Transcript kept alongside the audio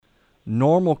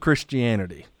Normal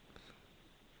Christianity.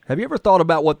 Have you ever thought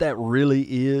about what that really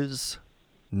is?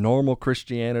 Normal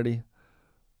Christianity?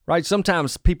 Right?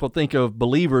 Sometimes people think of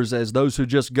believers as those who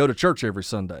just go to church every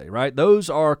Sunday, right? Those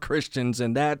are Christians,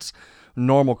 and that's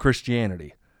normal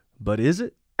Christianity. But is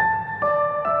it?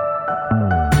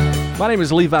 My name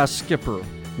is Levi Skipper.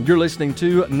 You're listening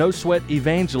to No Sweat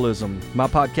Evangelism, my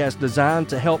podcast designed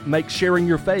to help make sharing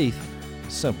your faith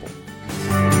simple.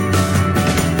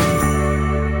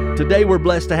 Today we're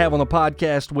blessed to have on the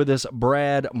podcast with us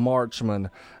Brad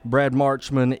Marchman. Brad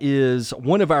Marchman is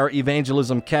one of our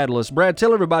evangelism catalysts. Brad,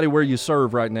 tell everybody where you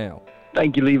serve right now.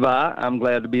 Thank you, Levi. I'm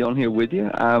glad to be on here with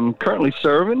you. I'm currently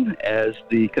serving as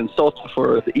the consultant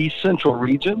for the East Central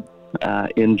region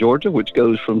in Georgia, which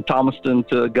goes from Thomaston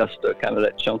to Augusta, kind of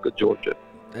that chunk of Georgia.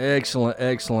 Excellent,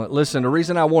 excellent. Listen, the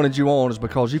reason I wanted you on is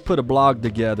because you put a blog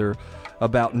together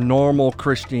about normal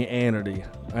Christianity.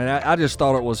 And I just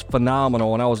thought it was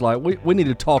phenomenal, and I was like, we need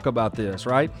to talk about this,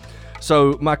 right?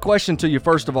 So my question to you,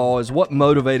 first of all, is what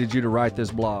motivated you to write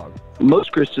this blog?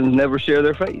 Most Christians never share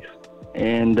their faith.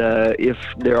 And if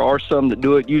there are some that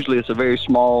do it, usually it's a very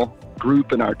small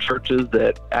group in our churches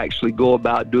that actually go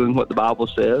about doing what the Bible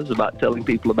says, about telling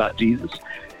people about Jesus.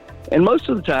 And most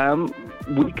of the time,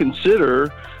 we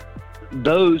consider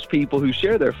those people who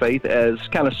share their faith as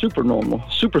kind of supernormal,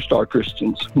 superstar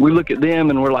Christians. We look at them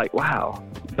and we're like, wow,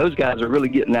 those guys are really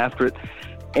getting after it.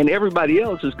 And everybody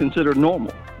else is considered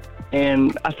normal.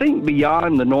 And I think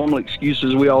beyond the normal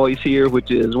excuses we always hear,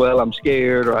 which is, well, I'm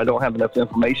scared or I don't have enough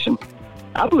information,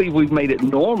 I believe we've made it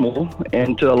normal,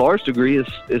 and to a large degree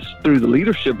it's through the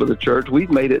leadership of the church,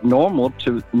 we've made it normal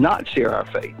to not share our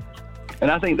faith.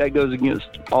 And I think that goes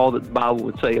against all that the Bible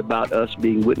would say about us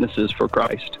being witnesses for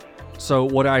Christ. So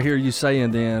what I hear you saying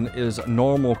then is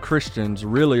normal Christians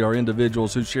really are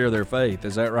individuals who share their faith.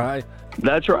 Is that right?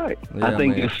 That's right. Yeah, I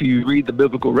think if you read the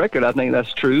biblical record, I think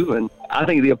that's true. And I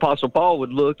think the Apostle Paul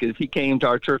would look, if he came to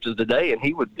our churches today, and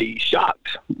he would be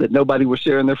shocked that nobody was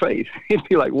sharing their faith. He'd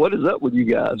be like, what is up with you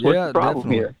guys? What's the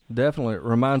problem here? Definitely. It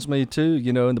reminds me too,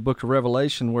 in the book of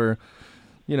Revelation where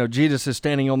Jesus is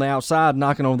standing on the outside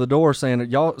knocking on the door saying,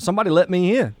 y'all, somebody let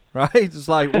me in, right? It's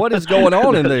like, what is going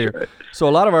on in there? Right. So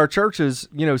a lot of our churches,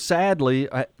 sadly,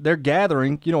 they're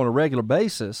gathering, on a regular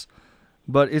basis,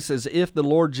 but it's as if the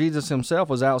Lord Jesus himself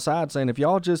was outside saying, if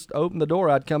y'all just open the door,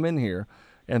 I'd come in here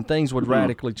and things would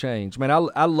radically change. Man,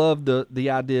 I love the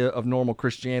idea of normal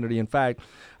Christianity. In fact,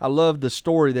 I love the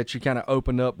story that you kind of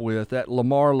opened up with, that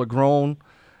Lamar Legron.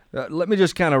 Let me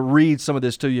just kind of read some of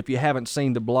this to you if you haven't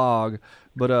seen the blog.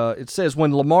 But it says,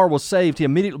 when Lamar was saved, he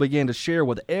immediately began to share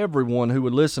with everyone who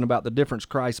would listen about the difference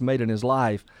Christ made in his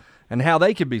life and how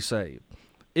they could be saved.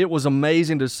 It was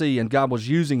amazing to see, and God was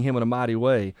using him in a mighty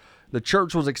way. The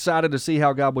church was excited to see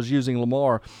how God was using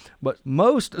Lamar, but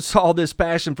most saw this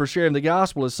passion for sharing the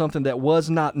gospel as something that was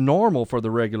not normal for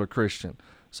the regular Christian.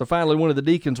 So finally, one of the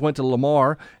deacons went to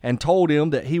Lamar and told him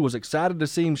that he was excited to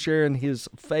see him sharing his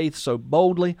faith so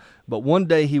boldly, but one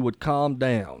day he would calm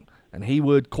down and he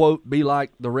would, quote, be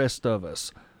like the rest of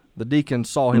us. The deacon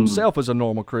saw himself as a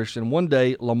normal Christian. One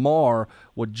day, Lamar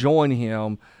would join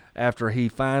him after he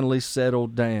finally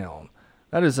settled down.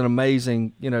 That is an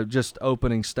amazing, just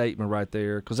opening statement right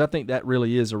there, because I think that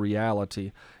really is a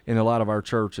reality in a lot of our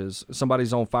churches.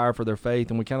 Somebody's on fire for their faith,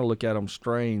 and we kind of look at them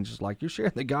strange. It's like, you're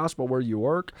sharing the gospel where you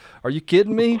work? Are you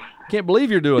kidding me? Can't believe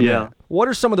you're doing that. What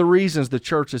are some of the reasons the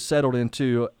church has settled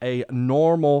into a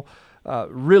normal,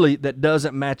 really, that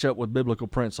doesn't match up with biblical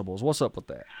principles? What's up with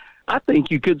that? I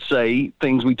think you could say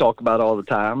things we talk about all the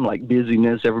time, like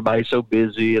busyness. Everybody's so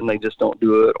busy, and they just don't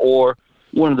do it. Or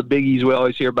one of the biggies we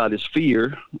always hear about is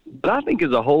fear. But I think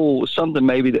as a whole, something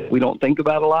maybe that we don't think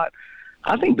about a lot,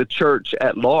 I think the church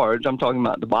at large, I'm talking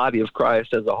about the body of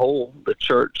Christ as a whole, the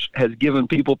church has given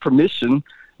people permission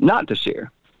not to share.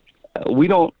 We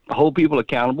don't hold people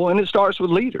accountable, and it starts with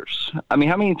leaders. I mean,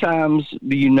 how many times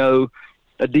do you know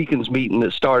a deacon's meeting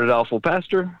that started off, well,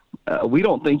 Pastor, we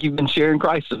don't think you've been sharing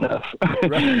Christ enough.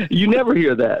 Right. You never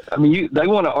hear that. I mean, they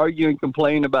want to argue and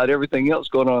complain about everything else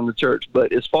going on in the church,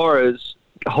 but as far as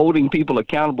holding people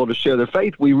accountable to share their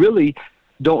faith, we really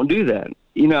don't do that.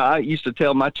 I used to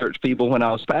tell my church people when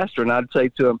I was pastor, and I'd say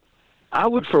to them, I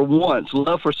would for once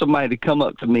love for somebody to come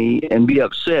up to me and be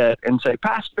upset and say,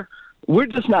 Pastor, we're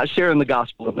just not sharing the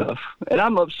gospel enough, and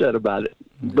I'm upset about it.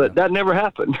 But that never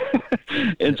happened.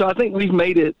 And so I think we've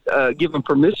made it, given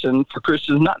permission for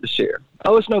Christians not to share.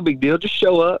 Oh, it's no big deal. Just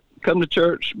show up, come to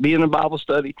church, be in a Bible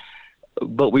study.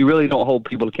 But we really don't hold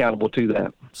people accountable to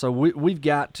that. So we've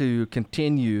got to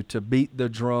continue to beat the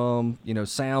drum,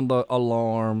 sound the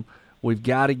alarm. We've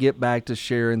got to get back to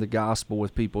sharing the gospel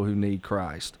with people who need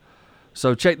Christ.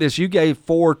 So check this. You gave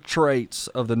 4 traits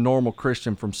of the normal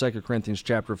Christian from 2 Corinthians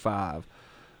chapter 5.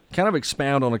 Kind of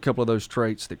expound on a couple of those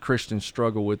traits that Christians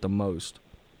struggle with the most.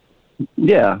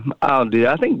 Yeah, I'll do.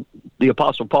 I think the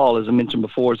Apostle Paul, as I mentioned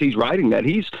before, as he's writing that,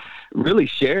 he's really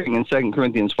sharing in 2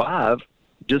 Corinthians 5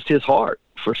 just his heart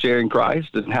for sharing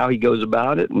Christ and how he goes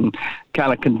about it, and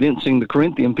kind of convincing the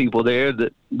Corinthian people there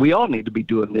that we all need to be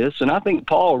doing this. And I think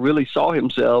Paul really saw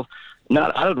himself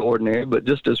not out of the ordinary, but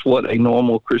just as what a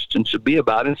normal Christian should be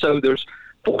about. And so there's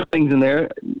 4 things in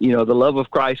there. You know, the love of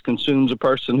Christ consumes a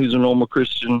person who's a normal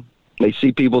Christian. They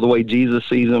see people the way Jesus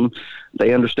sees them.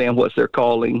 They understand what's their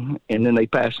calling, and then they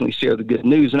passionately share the good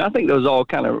news. And I think those all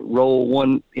kind of roll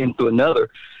one into another.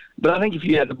 But I think if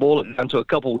you had to boil it down to a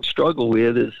couple we struggle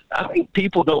with is I think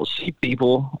people don't see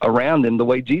people around them the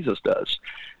way Jesus does.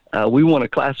 We want to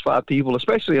classify people,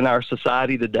 especially in our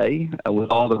society today, with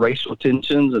all the racial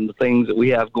tensions and the things that we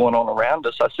have going on around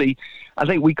us. I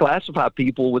think we classify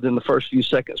people within the first few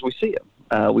seconds we see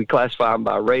them. We classify them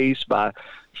by race, by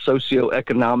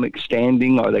socioeconomic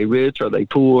standing. Are they rich? Are they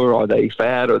poor? Are they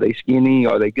fat? Are they skinny?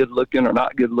 Are they good looking or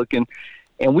not good looking?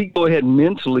 And we go ahead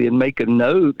mentally and make a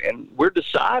note, and we're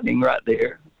deciding right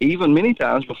there, even many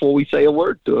times before we say a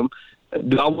word to them,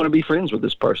 do I want to be friends with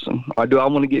this person, or do I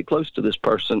want to get close to this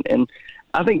person? And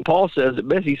I think Paul says it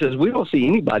best. He says we don't see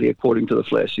anybody according to the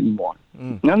flesh anymore.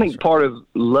 And I think part of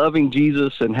loving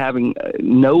Jesus and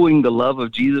knowing the love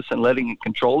of Jesus and letting it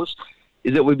control us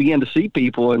is that we begin to see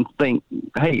people and think,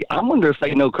 hey, I wonder if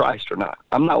they know Christ or not.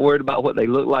 I'm not worried about what they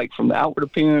look like from the outward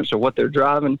appearance or what they're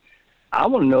driving. I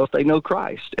want to know if they know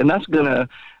Christ. And that's going to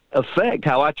affect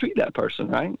how I treat that person,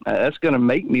 right? That's going to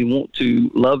make me want to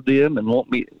love them and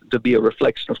want me to be a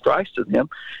reflection of Christ to them.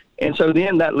 And so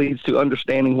then that leads to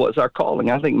understanding what's our calling.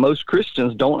 I think most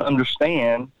Christians don't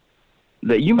understand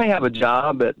that you may have a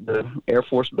job at the Air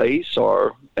Force Base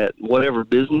or at whatever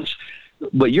business,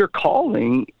 but your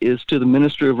calling is to the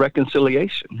ministry of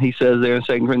reconciliation. He says there in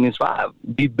 2 Corinthians 5,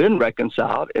 we've been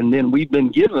reconciled, and then we've been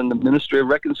given the ministry of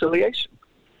reconciliation.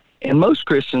 And most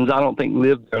Christians, I don't think,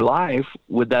 live their life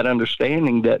with that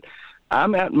understanding that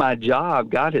I'm at my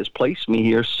job. God has placed me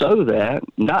here so that,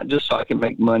 not just so I can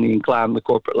make money and climb the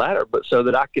corporate ladder, but so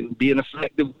that I can be an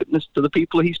effective witness to the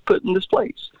people he's put in this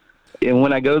place. And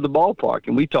when I go to the ballpark,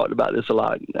 and we talked about this a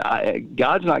lot,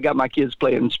 God's not got my kids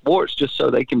playing sports just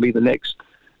so they can be the next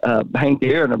Hank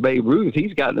Aaron or Babe Ruth.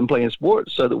 He's got them playing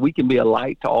sports so that we can be a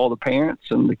light to all the parents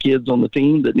and the kids on the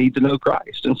team that need to know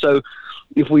Christ. And so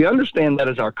if we understand that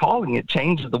as our calling, it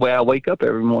changes the way I wake up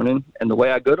every morning and the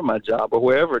way I go to my job or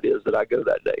wherever it is that I go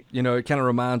that day. You know, it kind of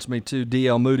reminds me, too,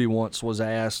 D.L. Moody once was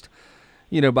asked,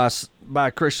 you know, by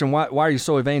a Christian, why are you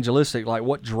so evangelistic? Like,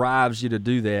 what drives you to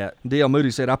do that? D.L.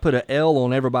 Moody said, I put an L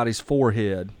on everybody's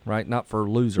forehead, right? Not for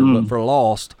loser, but for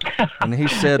lost. And he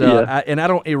said, I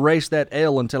don't erase that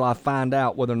L until I find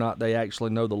out whether or not they actually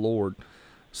know the Lord.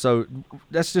 So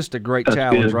that's just a great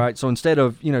challenge, good. Right? So instead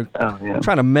of, you know,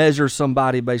 trying to measure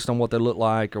somebody based on what they look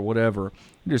like or whatever,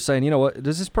 you're just saying, you know what,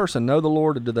 does this person know the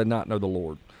Lord or do they not know the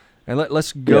Lord? And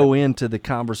let's go into the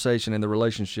conversation and the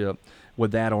relationship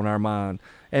with that on our mind.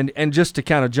 And just to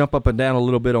kind of jump up and down a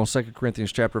little bit on 2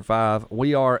 Corinthians chapter 5,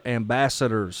 we are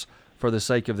ambassadors for the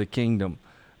sake of the kingdom,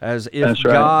 as if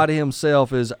God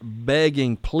himself is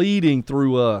begging, pleading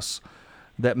through us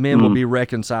that men will be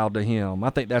reconciled to him.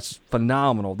 I think that's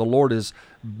phenomenal. The Lord is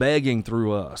begging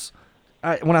through us.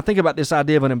 When I think about this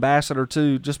idea of an ambassador,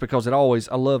 too, just because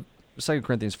I love 2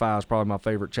 Corinthians 5 is probably my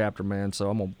favorite chapter, man, so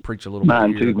I'm going to preach a little bit here.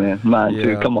 Mine too, man. Mine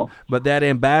too. Come on. But that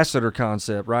ambassador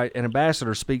concept, right? An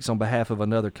ambassador speaks on behalf of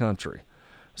another country.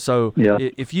 So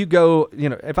if you go, you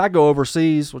know, if I go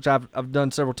overseas, which I've done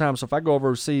several times, so if I go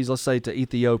overseas, let's say to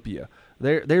Ethiopia,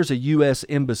 there's a U.S.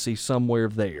 embassy somewhere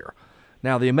there.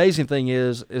 Now, the amazing thing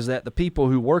is that the people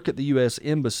who work at the U.S.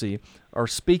 Embassy are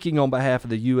speaking on behalf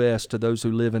of the U.S. to those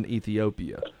who live in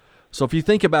Ethiopia. So if you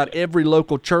think about every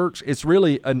local church, it's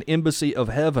really an embassy of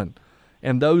heaven.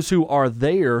 And those who are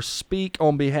there speak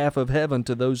on behalf of heaven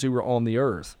to those who are on the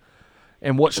earth.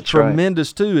 And what's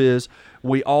tremendous, too, is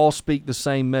we all speak the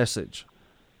same message.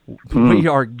 We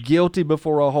are guilty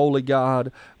before a holy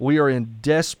God. We are in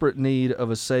desperate need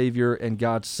of a Savior, and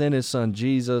God sent his Son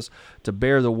Jesus to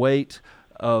bear the weight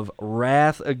of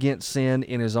wrath against sin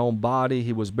in his own body.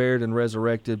 He was buried and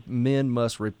resurrected. Men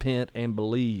must repent and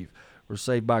believe. We're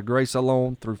saved by grace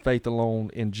alone, through faith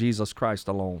alone, in Jesus Christ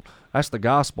alone. That's the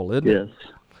gospel, isn't it?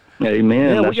 Yes.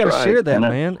 Amen. Yeah, we got to share that,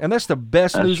 man. And that's the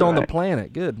best news on the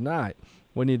planet. Good night.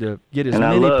 We need to get as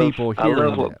many people here. I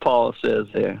love what Paul says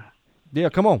there. Yeah,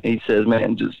 come on. He says,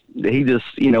 man, he just,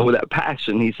 you know, with that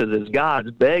passion, he says, as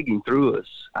God's begging through us.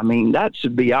 I mean, that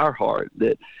should be our heart,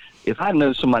 that if I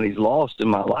know somebody's lost in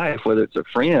my life, whether it's a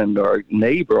friend or a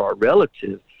neighbor or a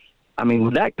relative, I mean,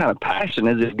 with that kind of passion,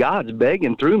 as if God's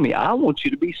begging through me, I want you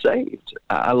to be saved.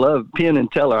 I love Penn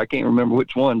and Teller. I can't remember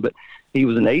which one, but he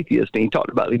was an atheist, and he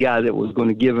talked about the guy that was going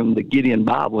to give him the Gideon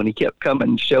Bible, and he kept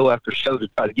coming show after show to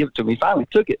try to give it to him. He finally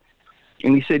took it,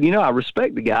 and he said, I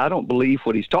respect the guy. I don't believe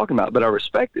what he's talking about, but I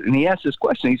respect it. And he asked this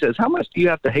question. He says, how much do you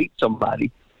have to hate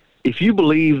somebody? If you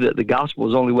believe that the gospel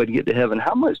is the only way to get to heaven,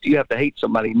 how much do you have to hate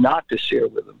somebody not to share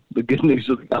with them the good news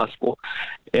of the gospel?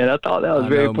 And I thought that was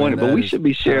very poignant, but we should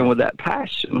be sharing with that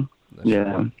passion. Yeah.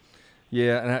 Right.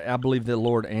 Yeah, and I believe the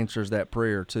Lord answers that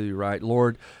prayer too, right?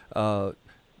 Lord,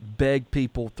 beg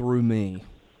people through me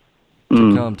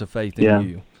to come to faith in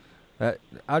you.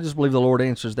 I just believe the Lord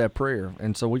answers that prayer,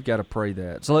 and so we've got to pray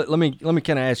that. So let me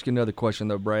kind of ask you another question,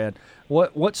 though, Brad.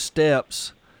 What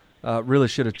steps really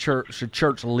should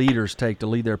church leaders take to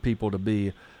lead their people to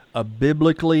be a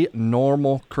biblically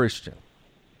normal Christian?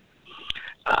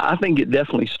 I think it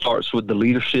definitely starts with the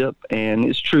leadership, and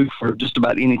it's true for just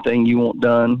about anything you want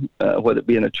done, whether it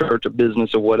be in a church, a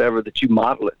business, or whatever, that you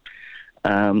model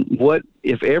it. What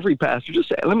if every pastor,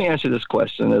 let me ask you this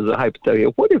question as a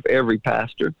hypothetical. What if every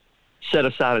pastor set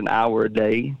aside an hour a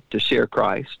day to share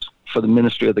Christ for the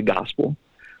ministry of the gospel?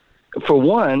 For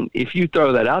one, if you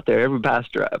throw that out there, every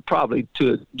pastor, probably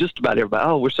to just about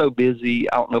everybody, we're so busy,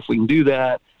 I don't know if we can do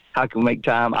that. How can we make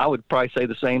time? I would probably say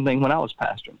the same thing when I was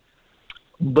pastoring.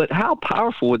 But how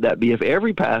powerful would that be if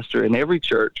every pastor in every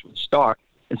church would start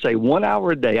and say, 1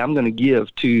 hour a day I'm going to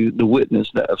give to the witness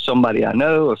of somebody I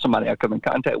know or somebody I come in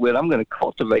contact with. I'm going to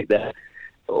cultivate that.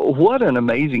 What an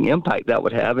amazing impact that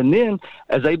would have. And then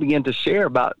as they begin to share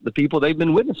about the people they've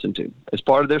been witnessing to as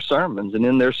part of their sermons and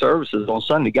in their services on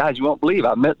Sunday. Guys, you won't believe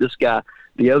I met this guy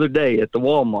the other day at the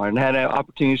Walmart and had an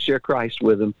opportunity to share Christ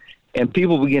with him. And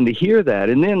people begin to hear that.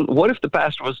 And then what if the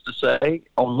pastor was to say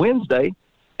on Wednesday,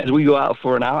 as we go out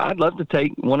for an hour, I'd love to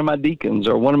take one of my deacons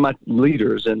or one of my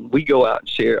leaders, and we go out and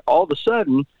share. All of a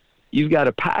sudden, you've got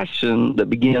a passion that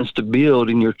begins to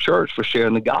build in your church for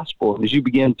sharing the gospel. And as you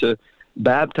begin to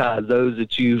baptize those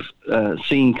that you've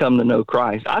seen come to know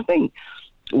Christ, I think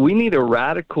we need a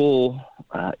radical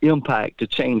impact to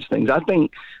change things. I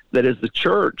think that as the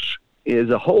church as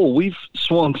a whole, we've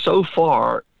swung so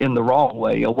far in the wrong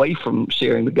way, away from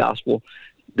sharing the gospel,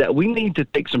 that we need to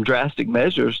take some drastic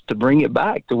measures to bring it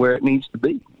back to where it needs to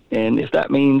be. And if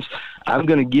that means I'm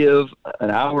going to give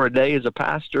an hour a day as a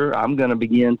pastor, I'm going to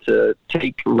begin to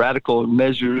take radical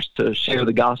measures to share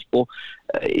the gospel.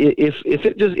 If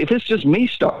it's just me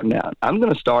starting out, I'm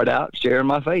going to start out sharing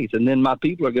my faith, and then my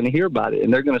people are going to hear about it,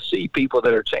 and they're going to see people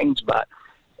that are changed by it.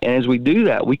 And as we do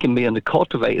that, we can begin to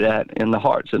cultivate that in the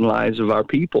hearts and lives of our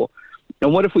people.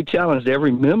 And what if we challenged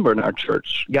every member in our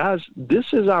church? Guys, this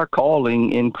is our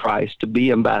calling in Christ, to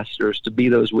be ambassadors, to be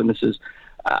those witnesses.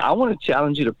 I want to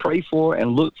challenge you to pray for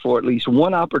and look for at least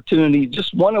one opportunity,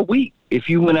 just one a week. If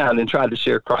you went out and tried to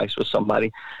share Christ with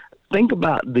somebody, think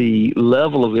about the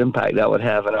level of impact that would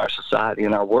have in our society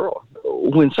and our world.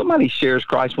 When somebody shares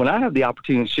Christ, when I have the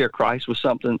opportunity to share Christ with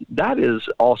something, that is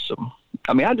awesome.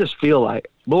 I mean, I just feel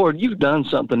like, Lord, you've done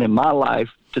something in my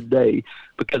life today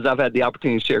because I've had the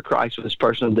opportunity to share Christ with this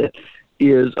person that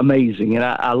is amazing, and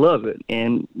I love it.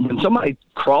 And when somebody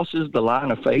crosses the line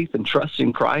of faith and trusts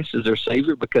in Christ as their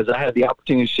Savior because I had the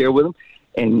opportunity to share with them,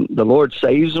 and the Lord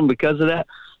saves them because of that,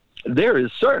 there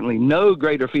is certainly no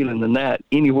greater feeling than that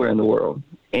anywhere in the world.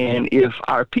 And if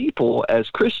our people as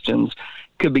Christians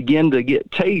could begin to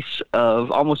get tastes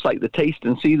of, almost like the taste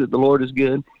and see that the Lord is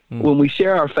good, when we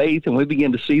share our faith and we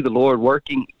begin to see the Lord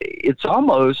working, it's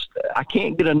almost, I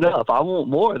can't get enough. I want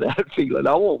more of that feeling.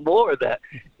 I want more of that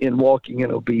in walking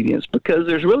in obedience, because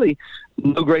there's really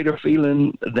no greater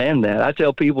feeling than that. I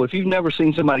tell people, if you've never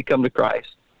seen somebody come to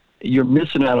Christ, you're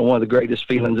missing out on one of the greatest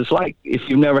feelings. It's like if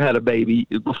you've never had a baby.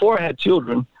 Before I had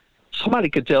children, somebody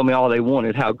could tell me all they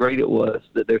wanted, how great it was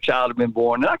that their child had been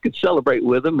born, and I could celebrate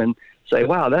with them and say,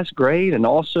 wow, that's great and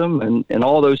awesome and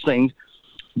all those things.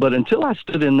 But until I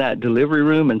stood in that delivery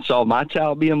room and saw my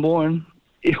child being born,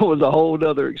 it was a whole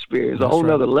other experience, That's a whole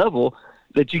right. other level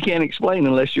that you can't explain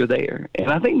unless you're there.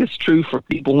 And I think that's true for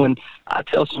people. When I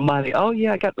tell somebody, oh,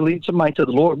 yeah, I got to lead somebody to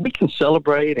the Lord, we can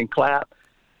celebrate and clap,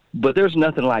 but there's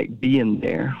nothing like being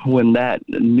there when that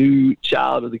new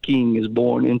child of the King is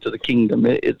born into the kingdom.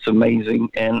 It's amazing,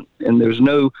 and there's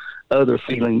no other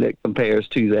feeling that compares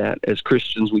to that as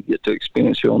Christians we get to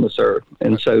experience here on this earth.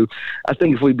 And so I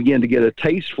think if we begin to get a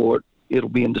taste for it, it'll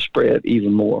begin to spread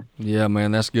even more. Yeah,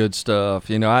 man, that's good stuff.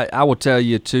 You know, I will tell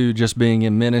you, too, just being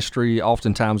in ministry,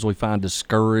 oftentimes we find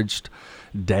discouraged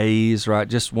days, right,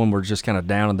 just when we're just kind of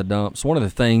down in the dumps. One of the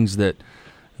things that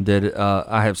that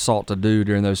I have sought to do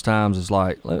during those times is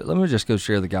like, let me just go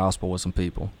share the gospel with some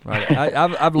people. Right?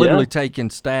 I've literally taken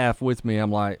staff with me.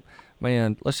 I'm like,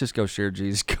 man, let's just go share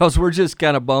Jesus, because we're just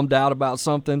kind of bummed out about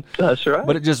something. That's right.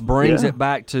 But it just brings it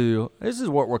back to, this is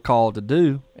what we're called to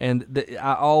do. And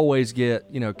I always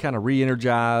get, kind of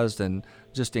re-energized and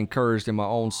just encouraged in my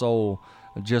own soul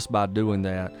just by doing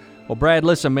that. Well, Brad,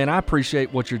 listen, man, I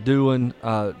appreciate what you're doing,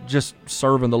 just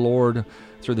serving the Lord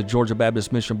through the Georgia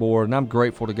Baptist Mission Board, and I'm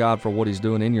grateful to God for what He's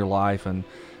doing in your life, and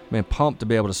man, pumped to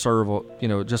be able to serve,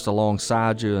 just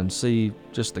alongside you and see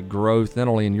just the growth, not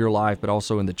only in your life, but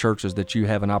also in the churches that you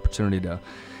have an opportunity to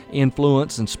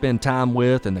influence and spend time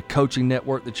with, and the coaching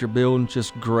network that you're building.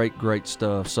 Just great, great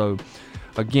stuff. So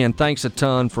again, thanks a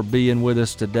ton for being with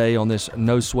us today on this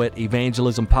No Sweat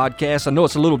Evangelism podcast. I know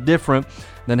it's a little different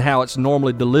than how it's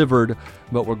normally delivered,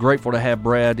 but we're grateful to have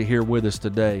Brad here with us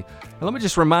today. And let me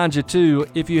just remind you too,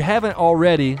 if you haven't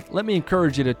already, let me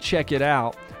encourage you to check it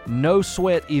out,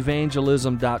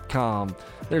 nosweatevangelism.com.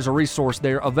 There's a resource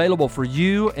there available for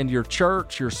you and your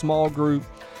church, your small group,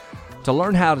 to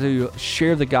learn how to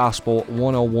share the gospel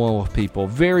one-on-one with people.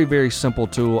 Very, very simple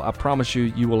tool. I promise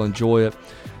you will enjoy it.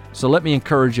 So let me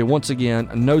encourage you once again,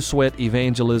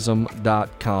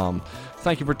 nosweatevangelism.com.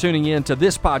 Thank you for tuning in to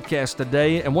this podcast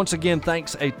today. And once again,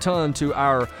 thanks a ton to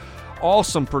our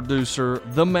awesome producer,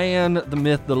 the man, the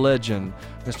myth, the legend,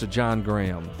 Mr. John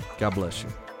Graham. God bless you.